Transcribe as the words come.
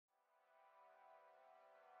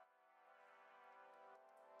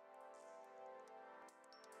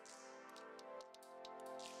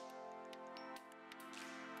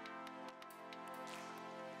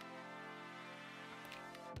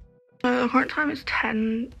The current time is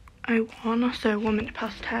 10:01, so 1 minute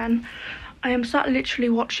past 10. I am sat literally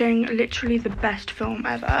watching the best film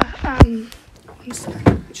ever. One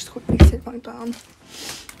second, just quickly sit back down.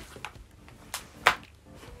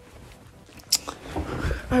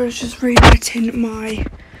 I was just relighting my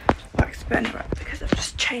wax burner up because I've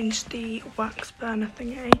just changed the wax burner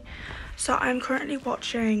thingy. So I'm currently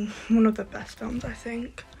watching one of the best films, I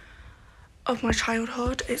think, of my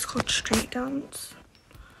childhood. It's called Street Dance.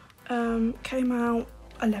 Came out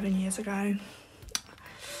 11 years ago.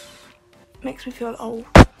 Makes me feel old.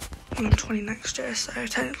 I'm 20 next year, so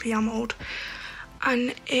technically I'm old.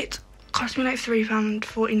 And it cost me like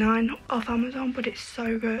 £3.49 off Amazon, but it's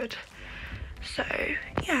so good. So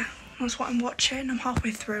yeah, that's what I'm watching. I'm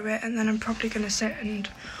halfway through it, and then I'm probably gonna sit and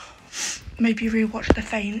maybe rewatch the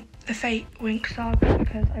Fate Wink saga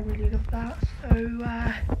because I really love that. So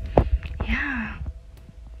yeah.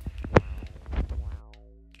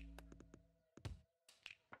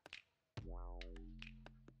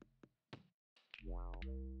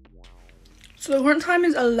 So the current time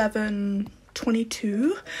is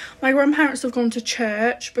 11:22. My grandparents have gone to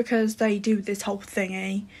church because they do this whole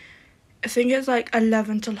thingy. I think it's like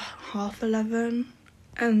 11 till 11:30,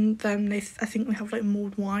 and then I think they have like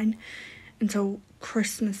mulled wine until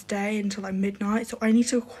Christmas Day until like midnight. So I need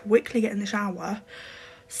to quickly get in the shower.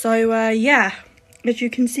 So yeah, as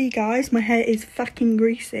you can see, guys, my hair is fucking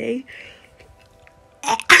greasy.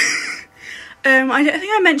 I don't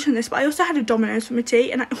think I mentioned this, but I also had a Domino's for my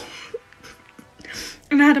tea, and I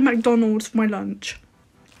had a McDonald's for my lunch.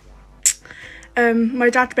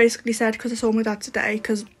 My dad basically said, because I saw my dad today,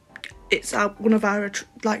 because it's one of our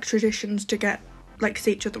like traditions to get like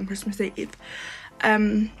see each other on Christmas Eve.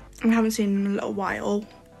 I haven't seen him in a little while,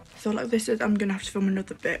 so like I'm gonna have to film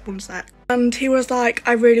another bit. One sec. And he was like,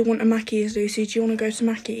 I really want a Mackey's, Lucy, do you want to go to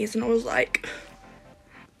Mackey's? And I was like,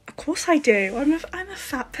 of course I do. I'm a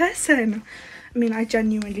fat person. I mean, I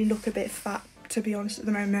genuinely look a bit fat, to be honest, at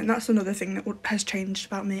the moment. That's another thing that has changed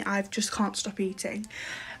about me. I just can't stop eating.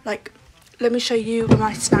 Like, let me show you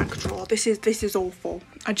my snack drawer. This is awful.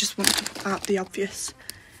 I just want to add the obvious.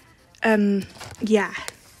 Yeah,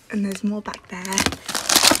 and there's more back there.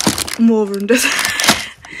 More under there.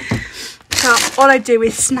 So all I do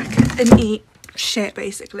is snack and eat shit,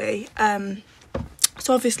 basically.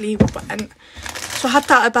 So obviously, so I had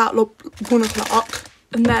that about like 1 o'clock,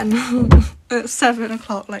 and then at 7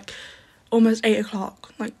 o'clock, like almost 8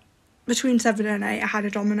 o'clock, like between 7 and 8, I had a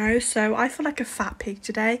Domino's. So I feel like a fat pig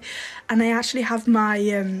today, and I actually have my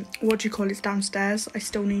what do you call it, downstairs. I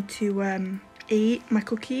still need to eat my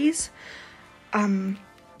cookies, but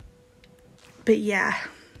yeah.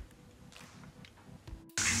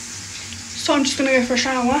 So I'm just gonna go for a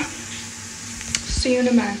shower. See you in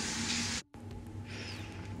a minute.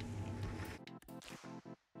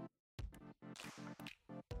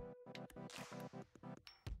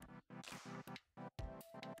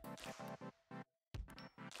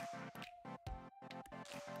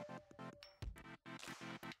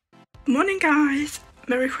 Morning, guys.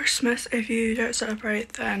 Merry Christmas. If you don't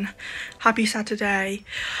celebrate, then happy Saturday.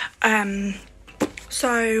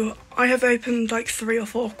 So I have opened like 3 or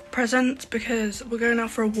 4 presents because we're going out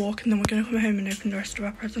for a walk, and then we're going to come home and open the rest of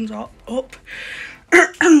our presents up.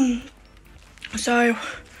 So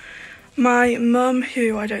my mum,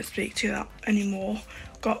 who I don't speak to that anymore,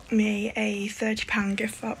 got me a £30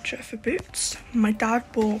 gift voucher for Boots. My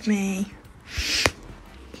dad bought me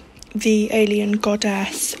the Alien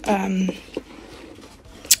Goddess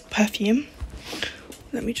perfume.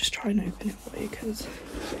 Let me just try and open it for you, because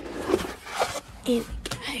here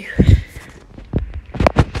we go.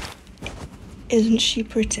 Isn't she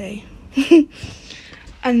pretty?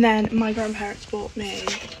 And then my grandparents bought me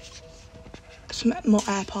some more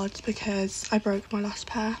AirPods because I broke my last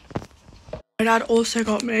pair. My dad also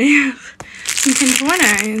got me some Kinder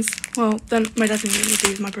Buenos. Well, then my dad didn't get me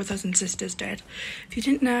these, my brothers and sisters did. If you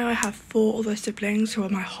didn't know, I have 4 other siblings who are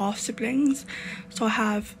my half siblings. So I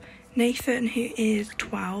have Nathan, who is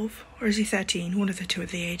 12, or is he 13? One of the two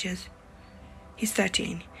of the ages. He's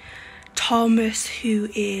 13. Thomas, who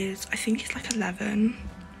is, I think he's like 11.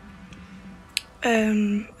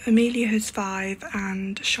 Amelia, who's 5,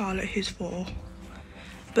 and Charlotte, who's 4.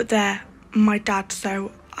 But they're my dad,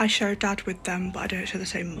 so I share a dad with them, but I don't share the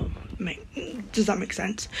same mum. Does that make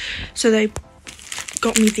sense? So they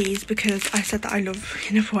got me these because I said that I love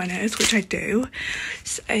Kinder Buenos, which I do.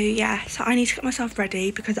 So yeah, so I need to get myself ready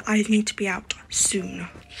because I need to be out soon.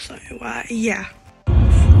 So yeah.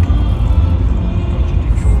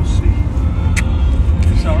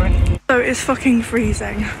 Sorry? So it's fucking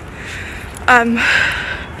freezing.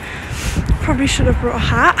 Probably should have brought a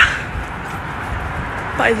hat,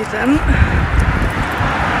 but I didn't.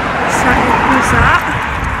 So was that.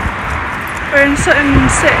 We're in Sutton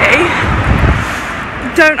City.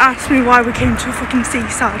 Don't ask me why we came to a fucking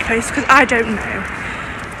seaside place, because I don't know.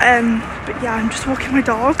 But yeah, I'm just walking my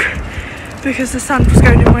dog because the sand was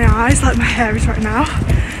going in my eyes like my hair is right now.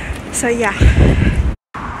 So yeah.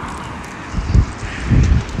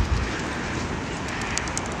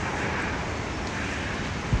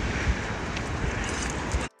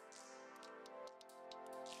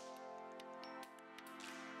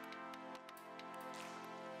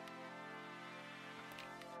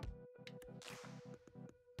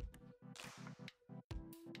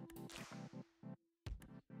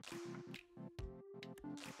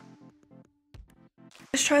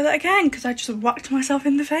 Let's try that again, because I just whacked myself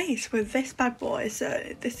in the face with this bad boy.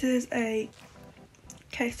 So this is a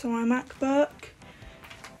case on my MacBook.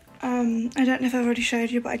 I don't know if I've already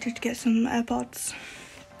showed you, but I did get some AirPods.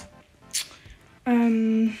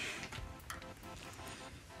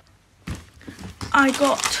 I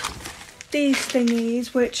got these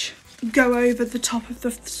thingies which go over the top of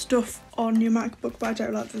the stuff on your MacBook, but I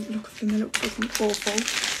don't like the look of them. They look fucking awful.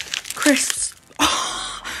 Crisps.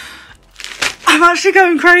 I'm actually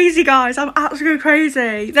going crazy, guys. I'm actually going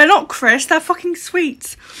crazy. They're not crisps, they're fucking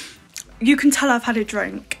sweets. You can tell I've had a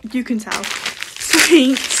drink. You can tell.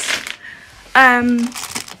 Sweets.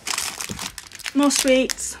 More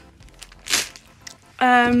sweets.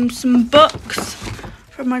 Some books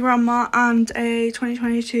from my grandma and a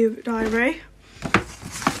 2022 diary.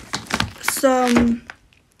 Some...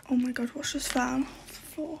 Oh my god, what's just fell off the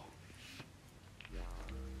floor?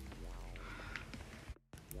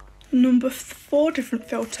 Number 4 different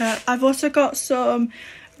filter. I've also got some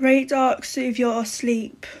Rate Dark Soothe Your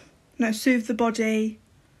Sleep. No, Soothe the Body.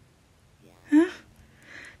 Huh?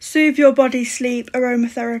 Soothe Your Body Sleep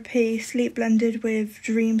Aromatherapy Sleep blended with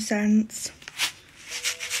Dream Scents.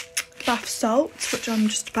 Bath salts, which I'm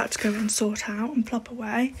just about to go and sort out and plop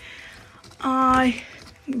away. I'm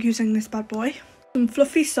using this bad boy. Some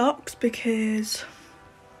fluffy socks because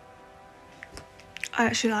I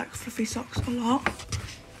actually like fluffy socks a lot.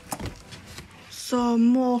 Some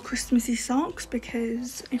more Christmassy socks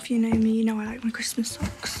because if you know me, you know I like my Christmas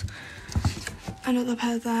socks. Another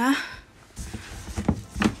pair there.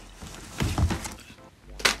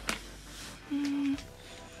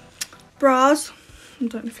 Bras. I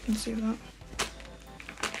don't know if you can see that.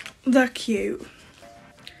 They're cute.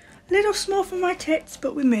 A little small for my tits,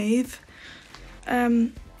 but we move.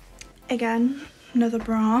 Again, another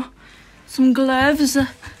bra. Some gloves.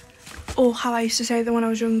 Or how I used to say them when I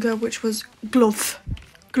was younger, which was glove.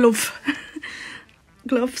 Gloves.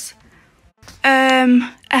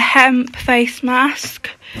 A hemp face mask.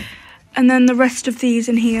 And then the rest of these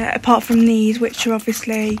in here, apart from these, which are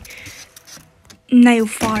obviously nail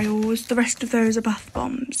files, the rest of those are bath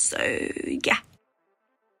bombs. So yeah.